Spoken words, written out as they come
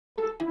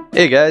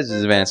Hey guys, this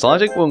is Advanced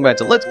Logic. Welcome back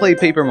to Let's Play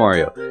Paper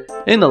Mario.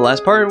 In the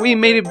last part, we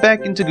made it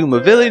back into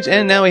Goomba Village,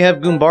 and now we have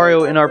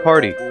Goombario in our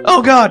party.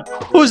 Oh god!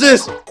 Who's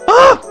this?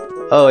 Ah!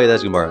 Oh wait,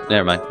 that's Goombario.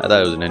 Never mind. I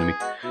thought it was an enemy.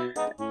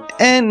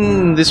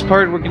 And this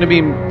part, we're going to be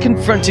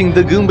confronting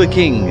the Goomba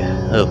King.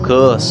 Of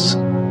course.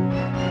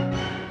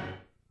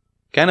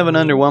 Kind of an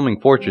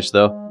underwhelming fortress,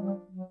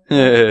 though.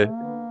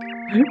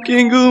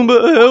 King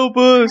Goomba, help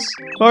us!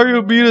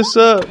 Mario beat us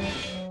up.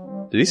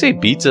 Did he say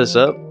beats us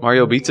up?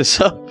 Mario beats us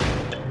up?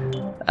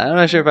 I'm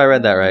not sure if I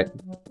read that right.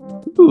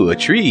 Ooh, a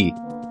tree.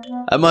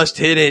 I must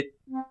hit it.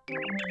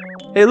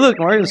 Hey look,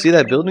 Mario, see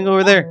that building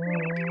over there?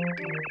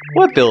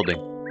 What building?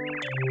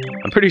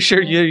 I'm pretty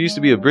sure there used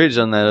to be a bridge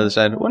on that other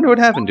side. I wonder what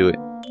happened to it.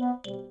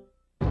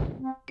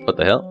 What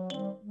the hell?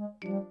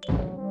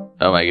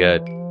 Oh my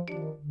god.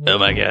 Oh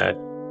my god.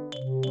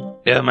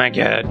 Oh my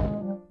god.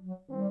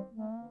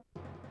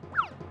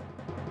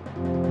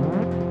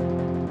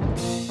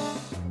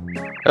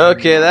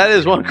 Okay, that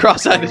is one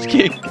cross-eyed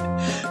king.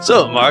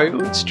 So, Mario,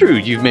 it's true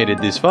you've made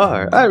it this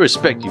far. I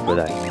respect you for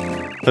that.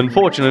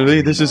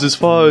 Unfortunately, this is as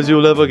far as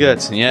you'll ever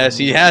get. Yes,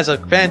 he has a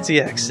fancy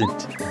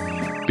accent.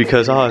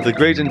 Because I, the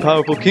great and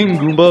powerful King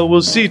Goomba,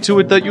 will see to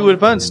it that you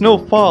advance no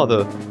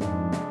farther.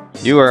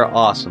 You are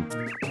awesome.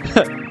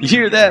 You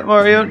hear that,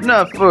 Mario?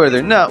 Not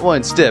further, not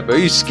one step. Are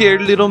you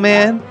scared, little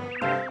man?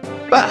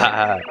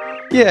 Bah!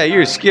 Yeah,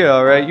 you're scared,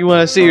 alright. You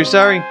want to say you're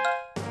sorry?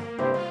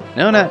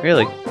 No, not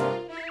really.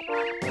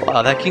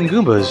 Wow, that King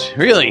Goomba is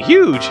really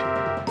huge.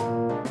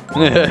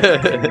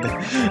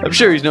 I'm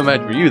sure he's no match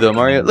for you, though,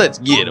 Mario. Let's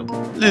get him.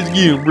 Let's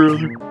get him,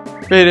 brother.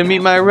 Ready to meet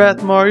my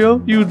wrath, Mario?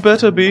 You'd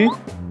better be.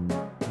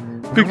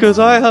 Because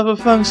I have a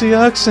fancy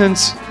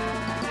accent.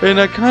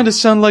 And I kind of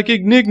sound like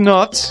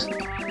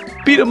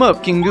Ignignot. Beat him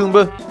up, King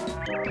Goomba.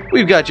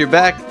 We've got your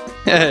back.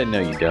 No,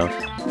 you don't.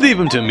 Leave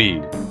him to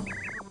me.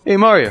 Hey,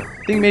 Mario.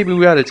 I think maybe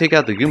we ought to take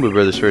out the Goomba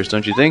brothers first,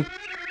 don't you think?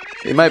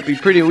 They might be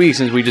pretty weak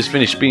since we just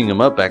finished beating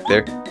them up back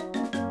there.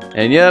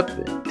 And yep,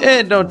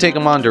 and don't take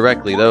them on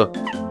directly, though.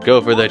 Go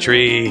for the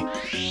tree.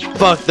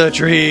 Fuck the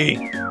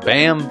tree.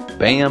 Bam,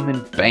 bam,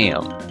 and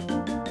bam.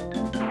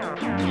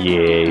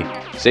 Yay.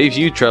 Saves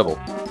you trouble.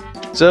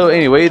 So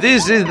anyway,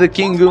 this is the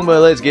King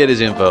Goomba. Let's get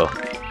his info.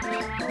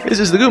 This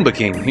is the Goomba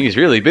King. He's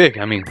really big.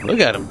 I mean,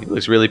 look at him. He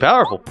looks really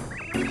powerful.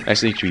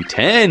 Actually, HP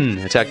 10.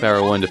 Attack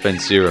power 1,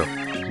 defense 0.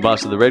 He's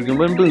boss of the Red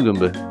Goomba and Blue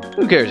Goomba.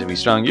 Who cares if he's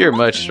strong? You're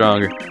much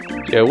stronger.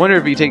 Yeah, I wonder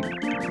if he take...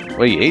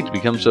 What he ate to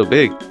become so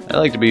big. I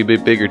like to be a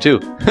bit bigger too.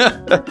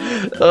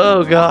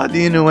 Oh god,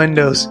 the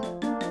innuendos.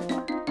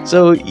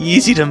 So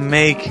easy to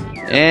make.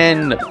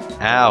 And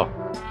ow.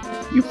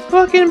 You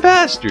fucking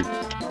bastard.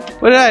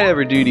 What did I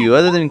ever do to you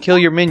other than kill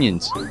your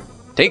minions?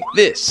 Take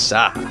this.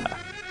 Ah.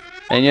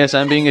 And yes,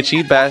 I'm being a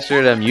cheap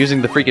bastard. I'm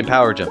using the freaking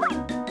power jump.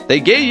 They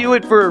gave you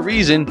it for a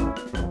reason.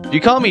 If you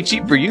call me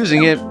cheap for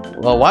using it,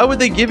 well, why would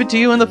they give it to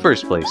you in the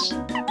first place?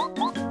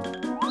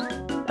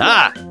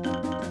 Ah!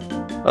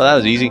 Well, that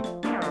was easy.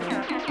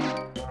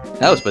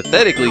 That was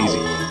pathetically easy.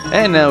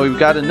 And now we've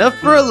got enough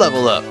for a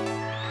level up.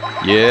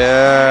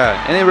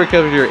 Yeah. And it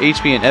recovers your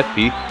HP and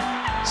FP.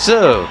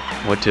 So,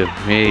 what to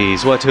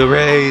raise? What to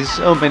raise?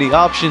 So many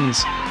options.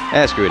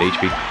 Screw it,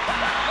 HP.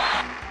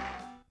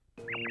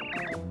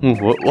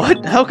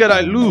 What? How could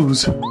I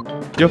lose?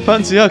 Your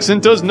fancy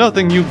accent does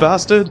nothing, you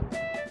bastard.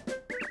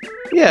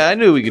 Yeah, I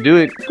knew we could do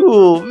it.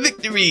 Cool.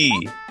 Victory.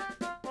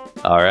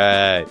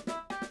 Alright.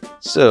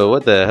 So,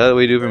 what the hell do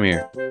we do from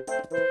here?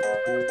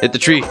 Hit the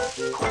tree.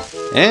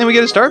 And we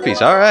get a star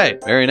piece.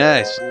 Alright. Very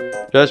nice.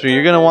 Trust me,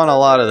 you're going to want a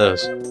lot of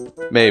those.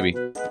 Maybe.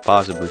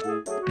 Possibly.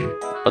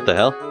 What the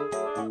hell?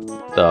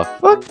 The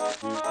fuck?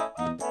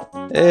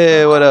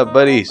 Hey, what up,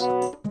 buddies?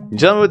 You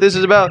tell me what this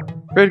is about?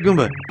 Red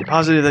Goomba, you're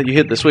positive that you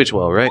hit the switch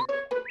well, right?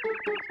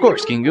 Of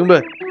course, King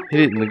Goomba.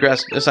 Hid it in the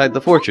grass outside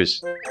the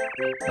fortress.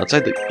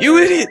 Outside the... You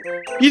idiot!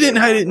 You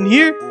didn't hide it in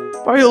here!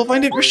 Mario will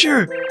find it for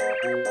sure!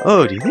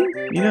 Oh, do you think?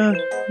 You know,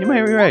 you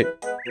might be right.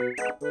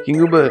 King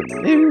Goomba,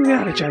 maybe we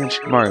gotta challenge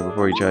Mario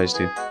before he tries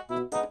to.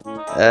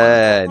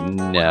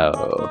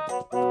 No.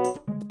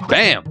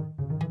 Bam!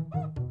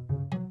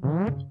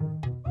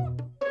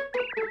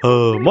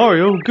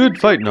 Mario, good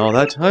fight and all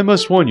that. I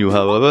must warn you,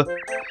 however.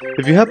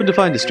 If you happen to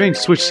find a strange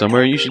switch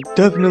somewhere, you should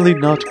definitely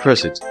not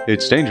press it.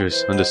 It's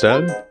dangerous,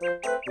 understand?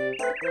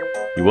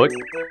 You what?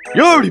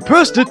 You already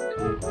pressed it!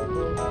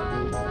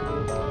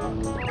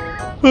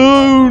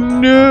 Oh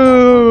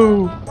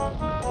no!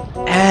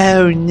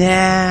 Oh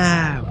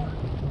no!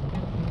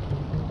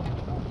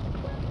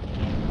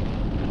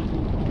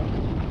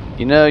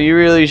 You know,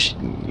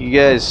 you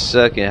guys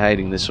suck at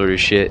hiding this sort of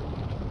shit.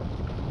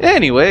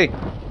 Anyway,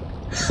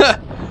 I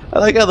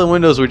like how the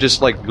windows were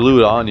just like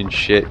glued on and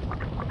shit.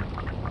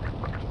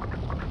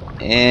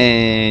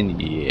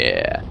 And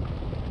yeah.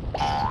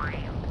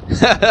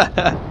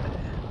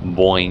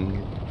 Boing.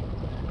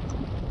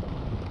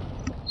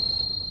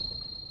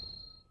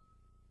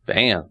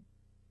 Bam.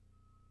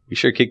 You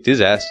sure kicked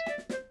his ass.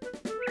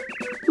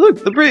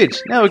 Look, the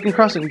bridge! Now we can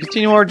cross it and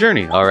continue our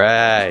journey.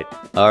 Alright.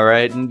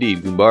 Alright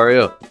indeed,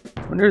 Goombario.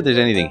 I wonder if there's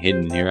anything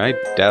hidden here. I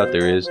doubt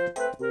there is.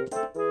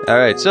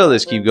 Alright, so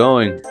let's keep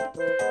going.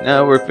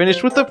 Now we're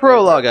finished with the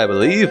prologue, I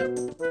believe.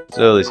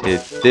 So let's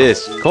hit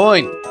this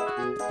coin.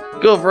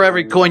 Go for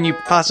every coin you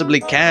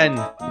possibly can.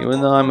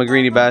 Even though I'm a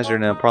greedy bastard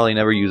and I'll probably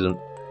never use them.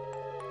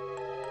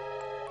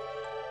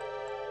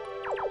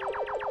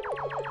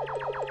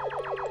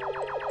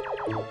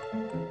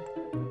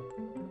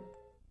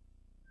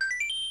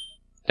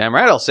 Damn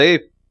right, I'll save.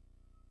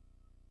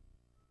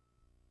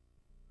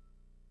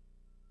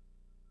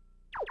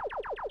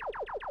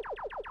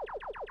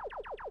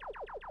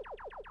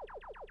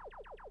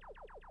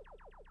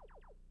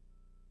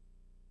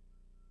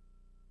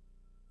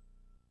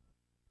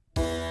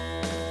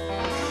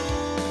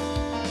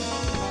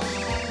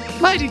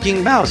 Mighty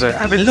King Bowser,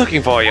 I've been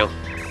looking for you.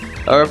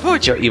 I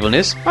report your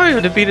evilness.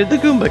 Mario defeated the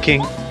Goomba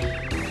King.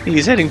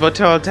 He's heading for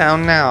Toad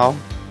Town now.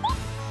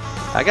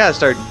 I gotta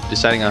start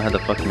deciding on how the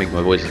fuck to make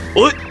my voices.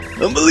 What?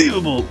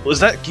 Unbelievable! Was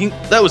that King?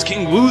 That was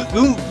King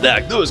Goomba.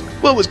 That was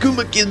what was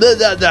Goomba King?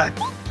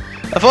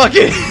 I fuck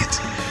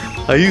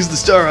it! I used the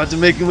star rod to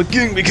make him a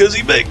king because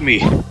he begged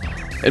me.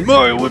 And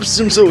Mario whips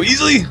him so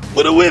easily.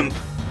 What a wimp!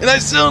 And I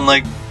sound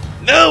like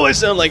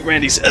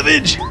Randy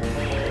Savage.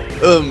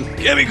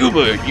 Gammy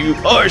Koopa, you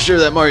are sure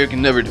that Mario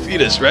can never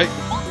defeat us, right?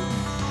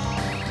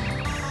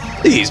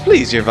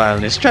 Please, your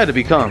vileness, try to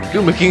be calm.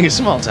 Goomba King is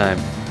small time.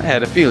 I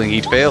had a feeling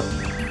he'd fail.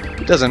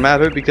 It doesn't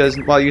matter because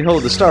while you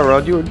hold the star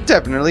rod, you are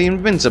definitely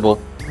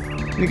invincible.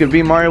 You could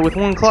beat Mario with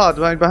one claw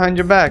right behind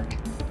your back.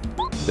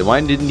 Then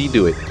why didn't he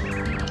do it?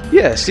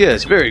 Yes,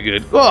 very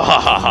good. Oh, ha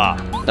ha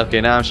ha.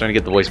 Okay, now I'm starting to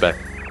get the voice back.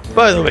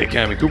 By the way,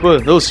 Gammy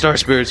Koopa, those star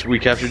spirits we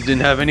captured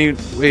didn't have any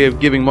way of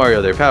giving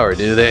Mario their power,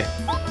 did they?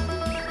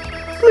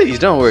 Please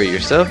don't worry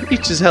yourself.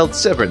 Each is held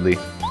separately.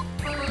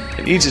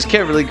 And each is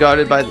carefully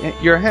guarded by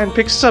your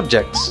hand-picked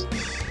subjects.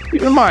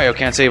 Even Mario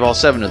can't save all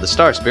 7 of the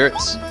star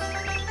spirits.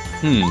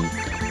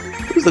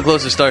 Who's the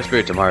closest star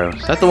spirit to Mario?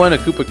 Is that the one at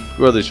Koopa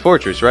Brothers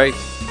Fortress, right?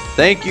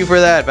 Thank you for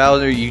that,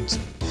 Bowser, you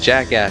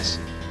jackass.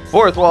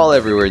 Fourth wall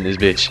everywhere in this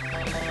bitch.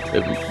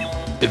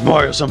 If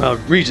Mario somehow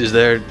reaches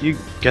there,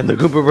 can the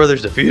Koopa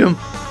Brothers defeat him?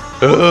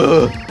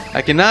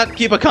 I cannot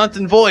keep a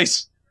constant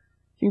voice.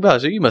 King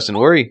Bowser, you mustn't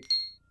worry.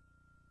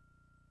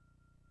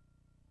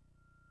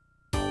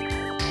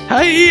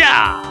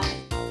 Hiya!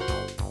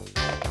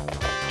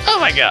 Oh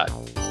my god!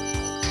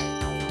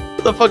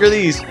 What the fuck are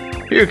these?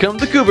 Here come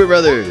the Koopa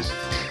Brothers!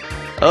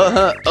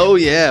 Oh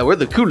yeah, we're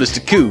the coolest to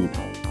coup.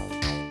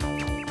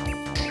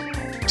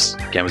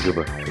 Psst, Gamma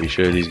Koopa, are you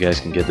sure these guys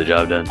can get the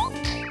job done?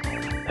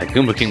 That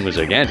Goomba King was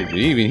gigantic, but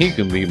even he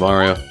couldn't beat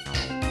Mario.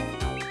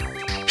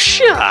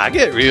 Pshaw,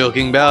 get real,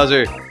 King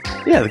Bowser.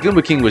 Yeah, the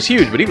Goomba King was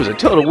huge, but he was a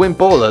total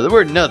wimpola. There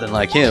were nothing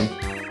like him.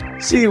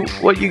 See,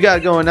 what you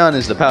got going on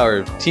is the power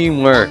of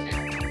teamwork.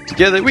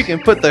 Together we can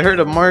put the hurt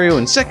of Mario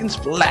in seconds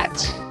flat.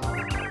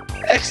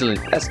 Excellent,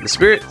 that's the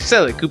spirit.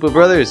 Sell it, Koopa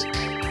Brothers.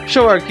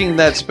 Show our king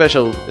that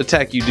special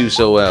attack you do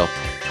so well.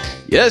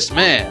 Yes,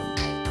 ma'am.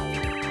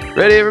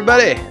 Ready,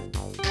 everybody?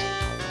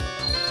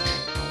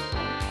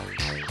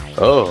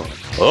 Oh!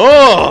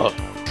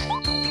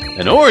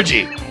 An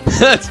orgy!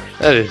 that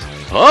is...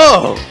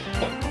 Oh!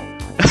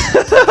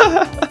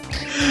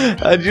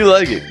 How'd you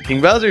like it?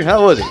 King Bowser,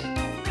 how was it?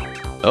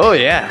 Oh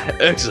yeah,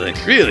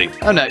 excellent. Really,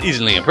 I'm not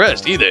easily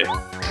impressed either.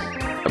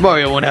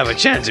 Mario won't have a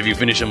chance if you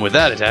finish him with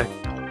that attack.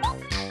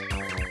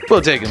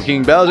 We'll take him,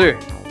 King Bowser.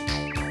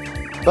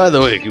 By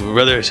the way, Koopa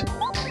Brothers,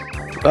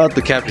 about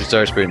the captured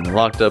star spirit and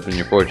locked up in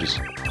your fortress.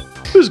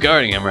 Who's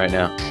guarding him right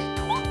now?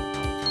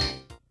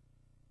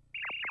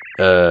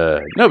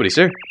 Nobody,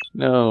 sir.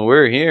 No,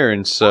 we're here,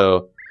 and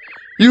so...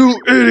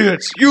 You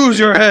idiots! Use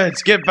your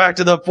heads! Get back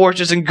to the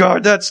fortress and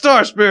guard that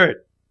star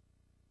spirit!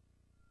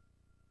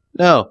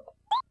 No.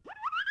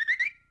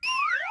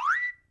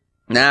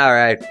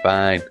 Alright,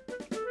 fine.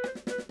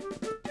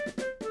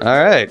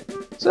 Alright,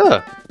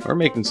 so, we're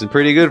making some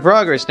pretty good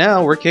progress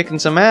now. We're kicking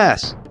some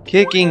ass.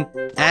 Kicking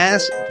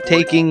ass,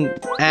 taking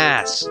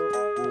ass.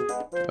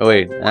 Oh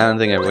wait, I don't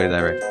think I played that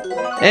right.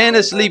 And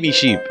a sleepy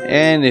sheep.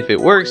 And if it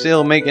works,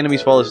 it'll make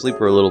enemies fall asleep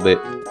for a little bit.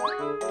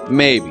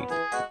 Maybe.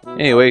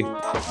 Anyway,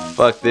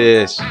 fuck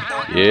this.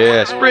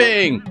 Yeah,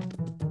 spring!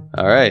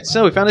 Alright,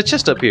 so we found a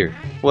chest up here.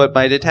 What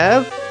might it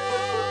have?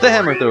 The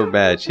hammer thrower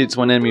badge. Hits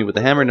one enemy with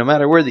the hammer no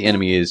matter where the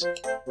enemy is.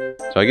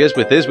 So I guess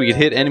with this we could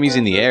hit enemies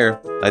in the air.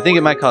 I think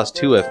it might cost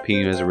 2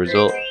 FP as a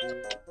result.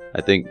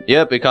 I think,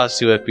 yep, it costs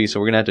 2 FP, so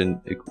we're gonna have to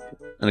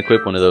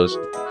unequip one of those.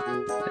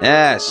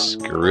 Ah,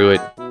 screw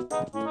it.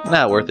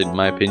 Not worth it in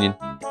my opinion.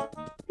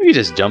 You can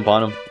just jump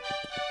on them.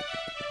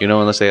 You know,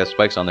 unless they have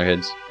spikes on their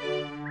heads.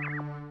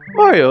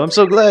 Mario, I'm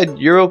so glad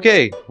you're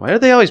okay. Why do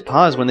they always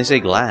pause when they say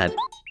glad?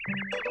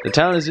 The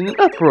town is in an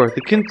uproar.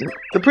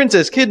 The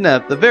princess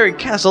kidnapped. The very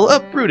castle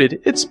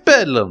uprooted. It's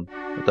bedlam.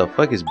 What the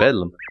fuck is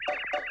bedlam?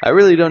 I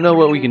really don't know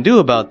what we can do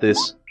about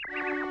this.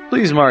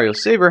 Please, Mario,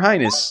 save her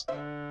highness.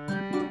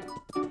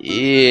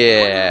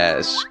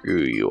 Yeah,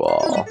 screw you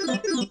all.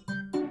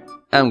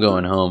 I'm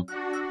going home.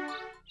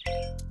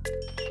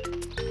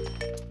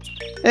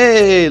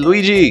 Hey,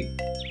 Luigi!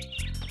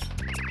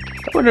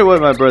 I wonder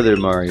what my brother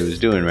Mario is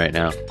doing right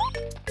now.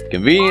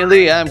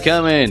 Conveniently, I'm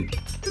coming!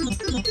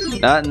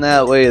 Not in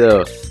that way,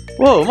 though.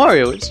 Whoa,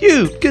 Mario, it's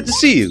you! Good to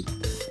see you!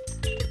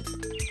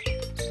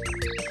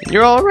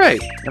 You're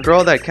alright. After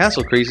all that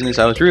castle craziness,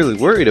 I was really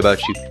worried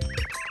about you.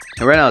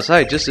 I ran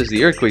outside just as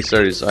the earthquake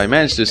started, so I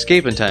managed to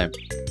escape in time.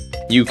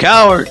 You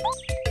coward!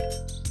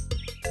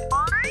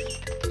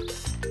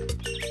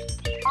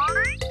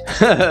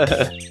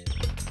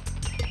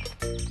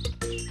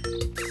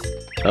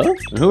 Oh?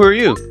 Who are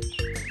you?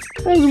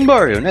 I'm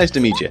Mario. Nice to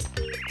meet you.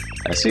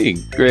 I see.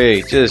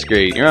 Great. Just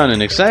great. You're on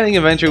an exciting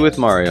adventure with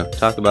Mario.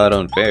 Talk about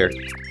unfair.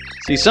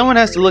 See, someone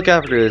has to look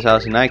after this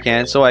house and I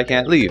can't, so I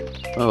can't leave.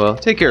 Oh well.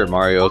 Take care of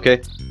Mario,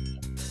 okay?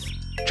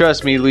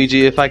 Trust me,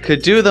 Luigi. If I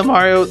could do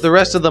the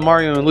rest of the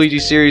Mario and Luigi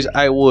series,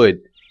 I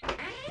would.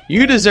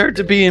 You deserve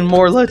to be in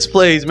more Let's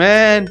Plays,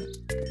 man!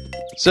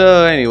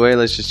 So, anyway,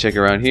 let's just check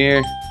around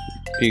here.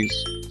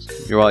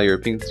 You're a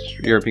pink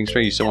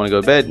string, you still want to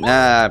go to bed?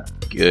 Nah,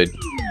 good.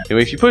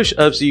 Anyway, if you push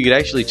up so you could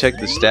actually check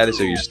the status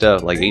of your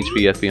stuff, like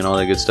HP, FP, and all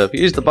that good stuff,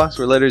 here's the box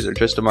where letters are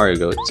just to Mario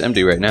go. It's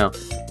empty right now.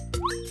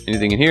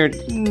 Anything in here?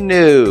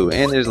 No.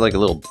 And there's like a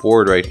little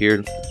board right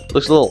here.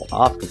 Looks a little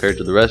off compared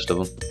to the rest of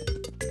them.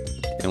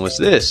 And what's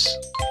this?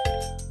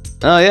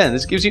 Oh yeah,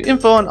 this gives you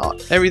info on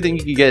everything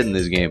you can get in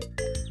this game.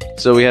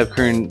 So we have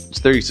current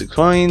 36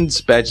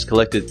 coins, badges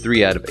collected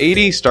 3 out of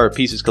 80, star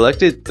pieces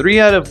collected 3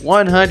 out of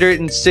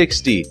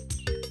 160.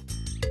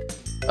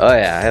 Oh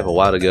yeah, I have a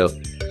while to go.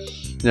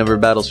 Number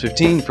of battles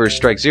 15, first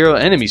strike 0,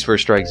 enemies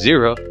first strike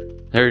 0.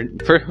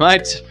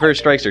 My first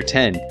strikes are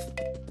 10.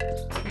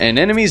 And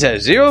enemies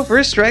have 0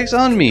 first strikes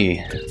on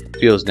me.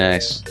 Feels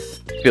nice.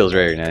 Feels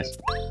very nice.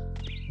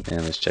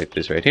 And let's check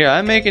this right here.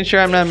 I'm making sure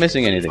I'm not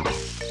missing anything.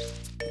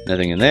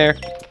 Nothing in there.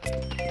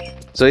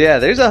 So yeah,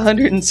 there's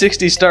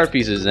 160 star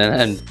pieces, and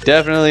I'm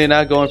definitely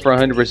not going for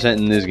 100%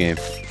 in this game.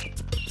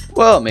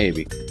 Well,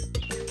 maybe.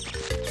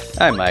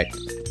 I might.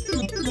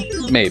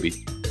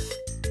 Maybe.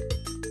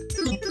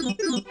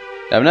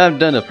 I've not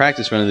done a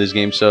practice run of this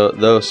game,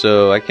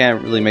 so I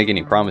can't really make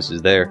any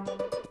promises there.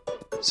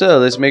 So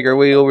let's make our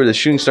way over to the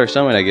Shooting Star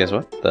Summit, I guess.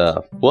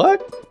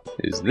 What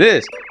is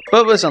this?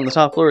 Above us on the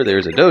top floor,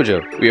 there's a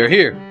dojo. We are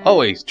here,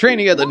 always,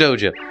 training at the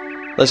dojo.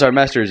 Unless our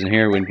master isn't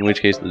here, in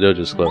which case the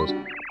dojo's closed.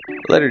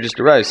 A letter just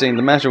arrived saying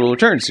the master will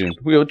return soon.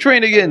 We will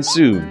train again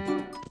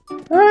soon.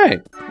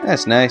 Alright,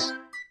 that's nice.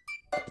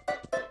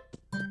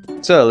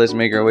 So let's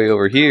make our way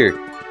over here.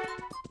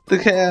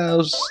 The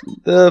house,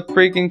 the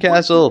freaking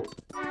castle.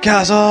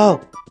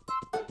 Castle!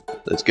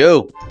 Let's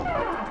go.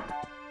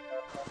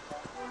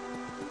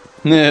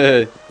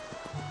 I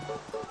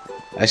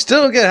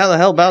still don't get how the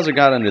hell Bowser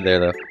got under there,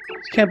 though.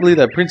 I can't believe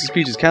that Princess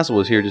Peach's castle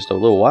was here just a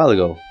little while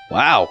ago.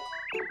 Wow.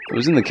 I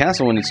was in the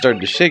castle when it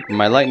started to shake, and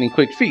my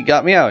lightning-quick feet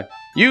got me out.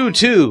 You,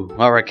 too,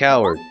 are a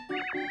coward.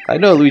 I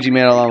know Luigi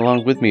made it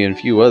along with me and a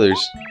few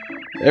others.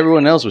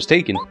 Everyone else was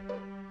taken.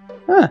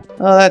 Huh.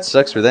 Oh, that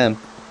sucks for them.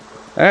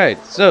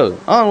 Alright, so,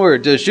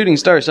 onward to Shooting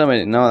Star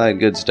Summit and all that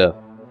good stuff.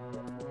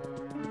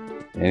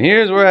 And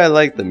here's where I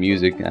like the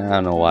music. I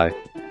don't know why.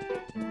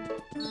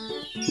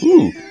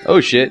 Ooh. Oh,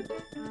 shit.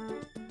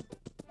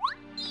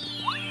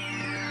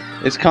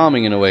 It's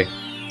calming in a way.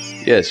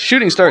 Yes,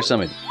 Shooting Star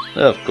Summit.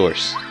 Of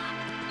course.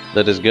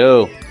 Let us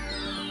go.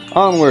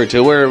 Onward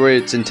to wherever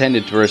it's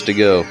intended for us to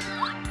go.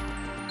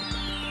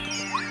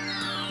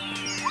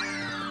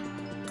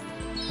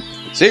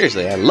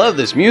 Seriously, I love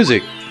this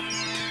music.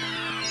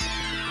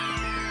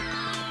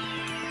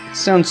 It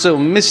sounds so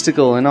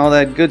mystical and all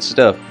that good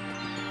stuff.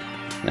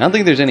 I don't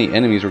think there's any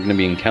enemies we're going to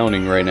be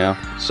encountering right now,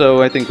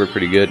 so I think we're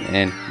pretty good.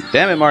 And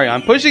damn it, Mario,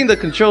 I'm pushing the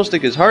control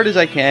stick as hard as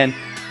I can,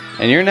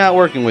 and you're not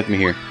working with me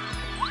here.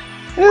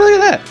 Hey, look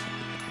at that.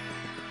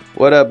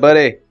 What up,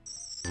 buddy?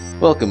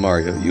 Welcome,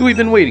 Mario. We've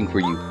been waiting for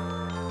you.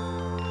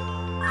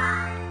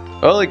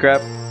 Holy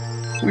crap.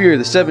 We are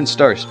the 7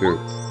 Star Spirit.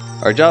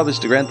 Our job is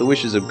to grant the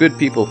wishes of good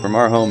people from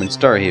our home in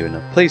Star Haven,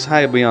 a place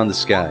high beyond the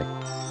sky.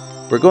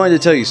 We're going to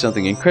tell you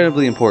something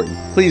incredibly important.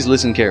 Please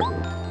listen carefully.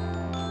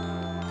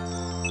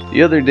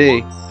 The other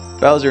day,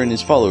 Bowser and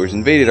his followers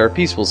invaded our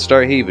peaceful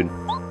Star Haven.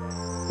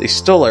 They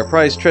stole our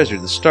prized treasure,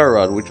 the Star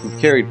Rod, which we've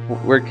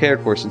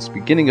cared for since the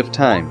beginning of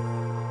time.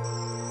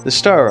 The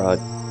Star Rod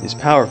is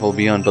powerful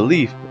beyond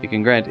belief. It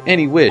can grant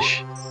any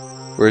wish.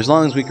 For as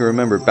long as we can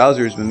remember,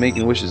 Bowser has been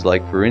making wishes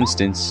like, for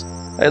instance,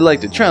 I'd like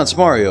to trounce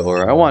Mario,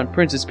 or I want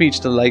Princess Peach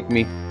to like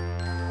me.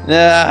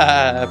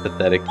 Ah,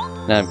 pathetic.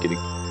 Nah, I'm kidding.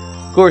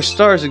 Of course,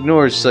 Stars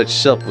ignores such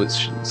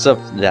selfish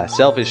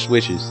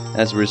wishes.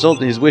 As a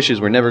result, his wishes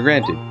were never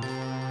granted.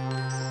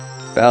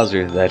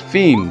 Bowser, that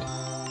fiend.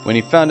 When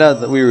he found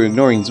out that we were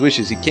ignoring his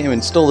wishes, he came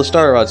and stole the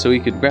Star Rod so he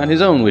could grant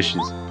his own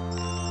wishes.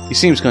 He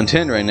seems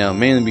content right now,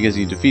 mainly because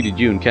he defeated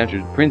you and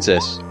captured the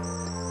princess.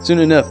 Soon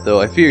enough,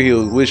 though, I fear he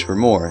will wish for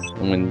more,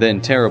 and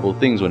then terrible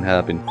things would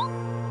happen.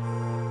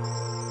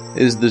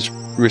 It is the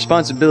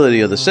responsibility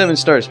of the 7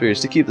 Star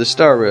Spirits to keep the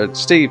Star Rod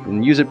safe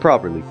and use it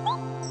properly.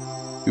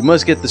 We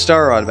must get the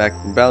Star Rod back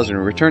from Bowser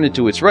and return it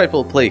to its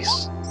rightful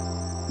place.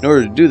 In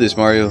order to do this,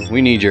 Mario,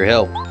 we need your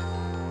help.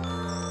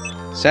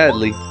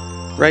 Sadly,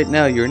 right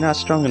now you're not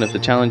strong enough to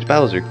challenge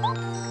Bowser.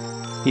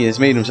 He has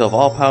made himself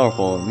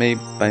all-powerful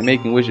by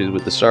making wishes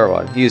with the Star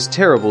Rod. He is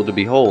terrible to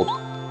behold.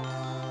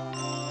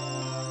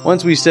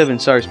 Once we 7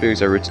 Star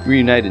Spirits are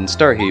reunited in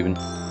Starhaven,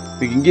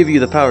 we can give you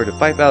the power to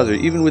fight Bowser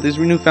even with his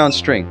newfound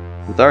strength.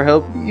 With our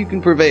help, you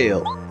can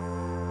prevail.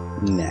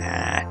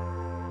 Nah.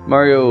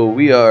 Mario,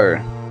 we are...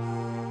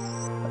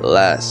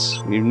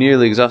 Alas, we've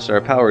nearly exhausted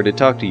our power to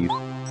talk to you.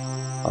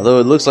 Although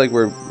it looks like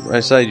we're right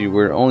beside you,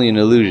 we're only an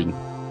illusion.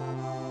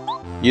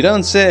 You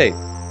don't say!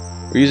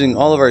 We're using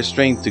all of our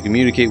strength to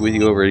communicate with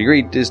you over a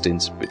great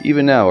distance, but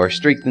even now our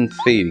strength is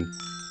fading.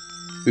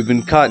 We've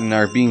been caught and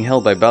are being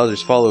held by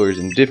Bowser's followers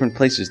in different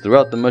places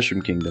throughout the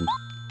Mushroom Kingdom.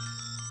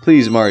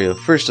 Please, Mario,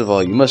 first of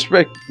all, you must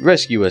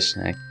rescue us.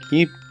 I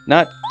keep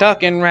not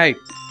talking right.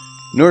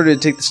 In order to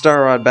take the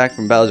Star Rod back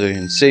from Bowser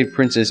and save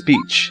Princess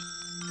Peach,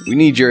 we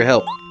need your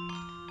help.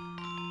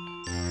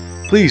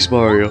 Please,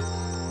 Mario,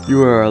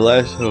 you are our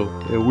last hope,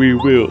 and we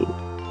will.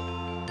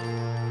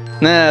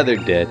 Nah, they're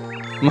dead.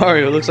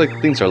 Mario, it looks like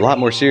things are a lot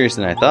more serious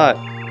than I thought.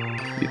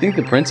 Do you think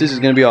the princess is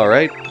going to be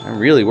alright? I'm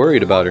really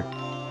worried about her.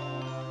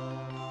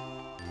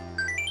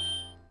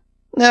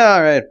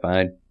 Alright,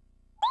 fine.